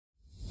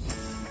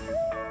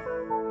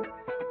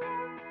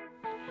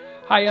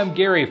Hi, I'm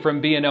Gary from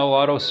B&L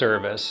Auto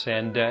Service,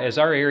 and as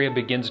our area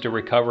begins to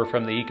recover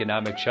from the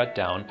economic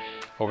shutdown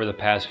over the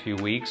past few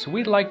weeks,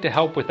 we'd like to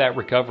help with that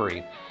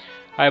recovery.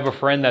 I have a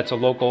friend that's a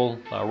local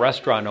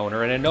restaurant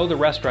owner, and I know the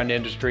restaurant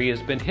industry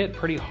has been hit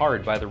pretty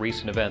hard by the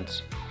recent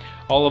events.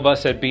 All of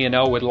us at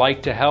B&L would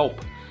like to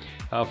help.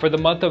 For the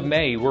month of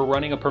May, we're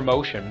running a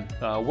promotion.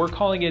 We're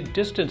calling it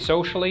Distance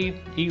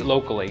Socially, Eat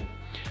Locally,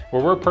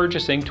 where we're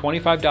purchasing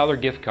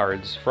 $25 gift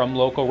cards from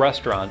local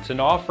restaurants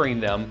and offering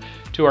them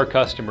to our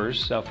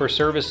customers for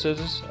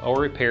services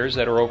or repairs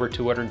that are over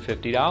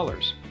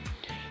 $250.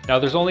 Now,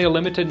 there's only a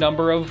limited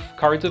number of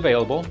cards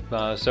available,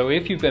 so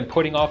if you've been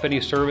putting off any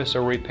service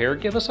or repair,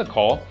 give us a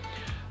call.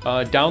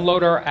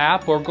 Download our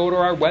app or go to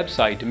our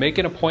website to make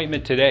an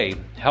appointment today.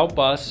 Help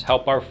us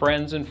help our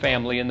friends and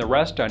family in the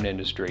restaurant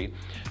industry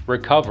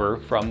recover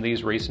from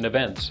these recent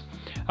events.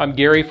 I'm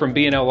Gary from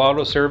B&L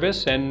Auto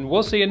Service, and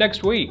we'll see you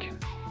next week.